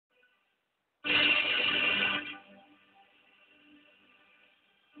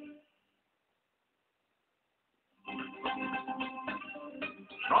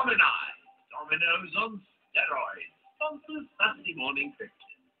Domino's on steroids. Sponsors Saturday morning pictures.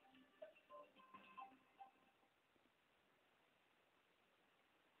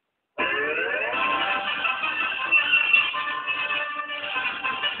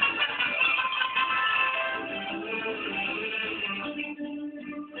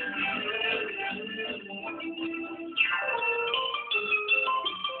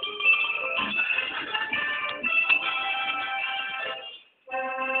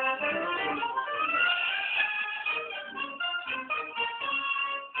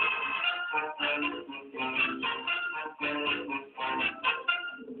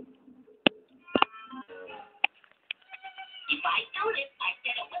 If I do it, I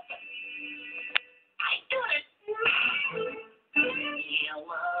get a whipping. I do it.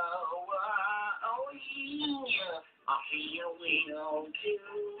 Hello, oh yeah, I feel well too.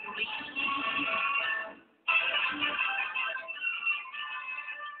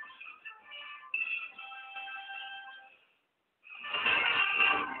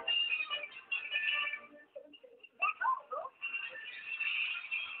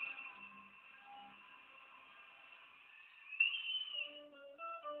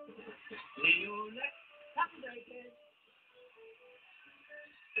 See you next Saturday, kids.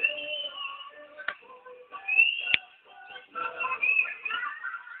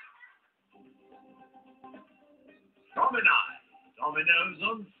 Domino's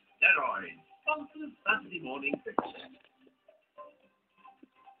on steroids. Sponsors Saturday morning pictures.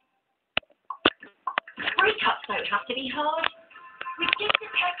 Breakups don't have to be hard. With just a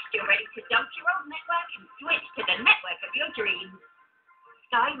text, you're ready to dump your old network and switch to the network of your dreams.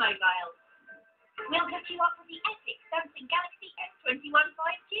 Sky Mobile. We'll hook you up with the epic Samsung Galaxy S21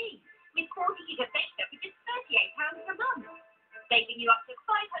 5G with 40 GB data for just £38 per month, saving you up to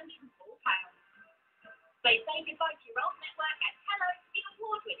 £504. So say goodbye to your old network and hello to the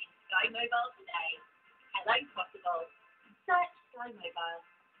award-winning Sky Mobile today. Hello possible. Search Sky Mobile.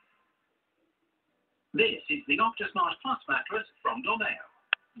 This is the Optismart Plus mattress from Domeo.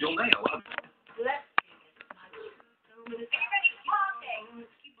 Domeo. Let's do this. Are you ready? Party!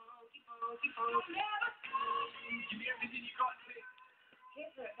 Give me everything you got, Vic.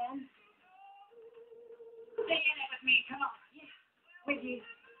 Here for it then. Stay in it with me, come on. Yeah, with you.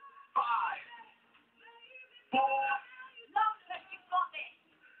 5, 4. Longford, you've got this.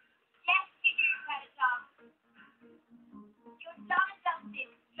 Yes, you do, Predator. You're done and dusted,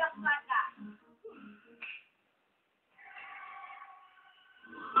 just like that.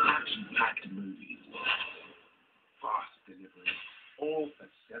 Action-packed movies. Fast delivery. All for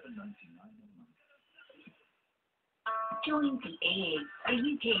 $7.99 a month. Join the AA, the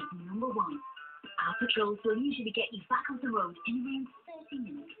UK's #1. Our patrols will usually get you back on the road in around 30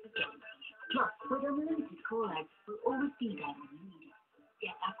 minutes of getting to you. Plus, with unlimited call-outs, we'll always be there when you need us.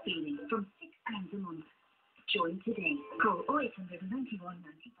 Get that feeling from £6 a month. Join today. Call 0800 91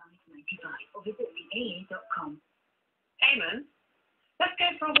 95 95 or visit theaa.com. Eamon, let's go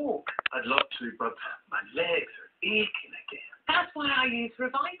for a walk. I'd love to, but my legs are aching again. That's why I use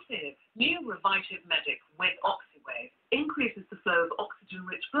Revitive. New Revitive Medic with OxyWave increases the flow of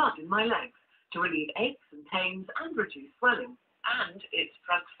oxygen-rich blood in my legs to relieve aches and pains and reduce swelling. And it's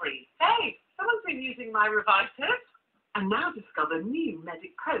drug-free. Hey, someone's been using my Revitive. And now discover new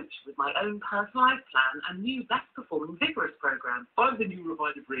Medic Coach with my own personalised plan and new best-performing Vigorous program. Find the new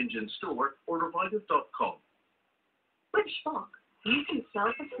Revitive range in store or revitive.com. With Spock, you can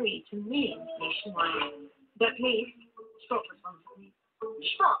sell for free to millions nationwide. But please, shop responsibly.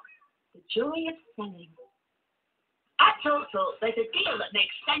 Spock, the joy of selling. At TalkTalk, there's a deal that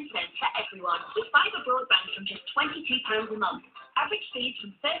makes sense for everyone, with fibre broadband from just £22 a month. Average speeds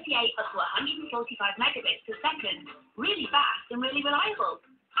from 38 up to 145 megabits per second. Really fast and really reliable.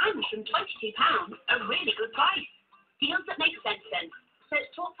 And from £22, a really good price. Deals that make sense. Search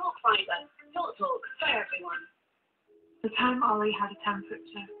TalkTalk Fibre. TalkTalk for everyone. The time Ollie had a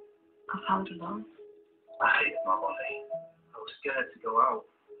temperature, I felt alone. I hate my body. I was scared to go out.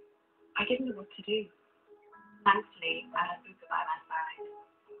 I didn't know what to do. Thankfully, I had Bupa by my side.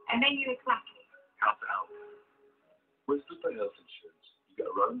 And they knew exactly. How to help. With Bupa Health Insurance, you get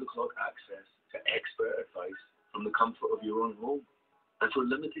around-the-clock access to expert advice from the comfort of your own home. And for a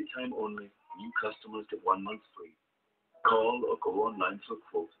limited time only, new customers get 1 month free. Call or go online for a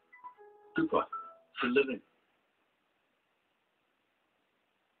quote. Bupa, for living.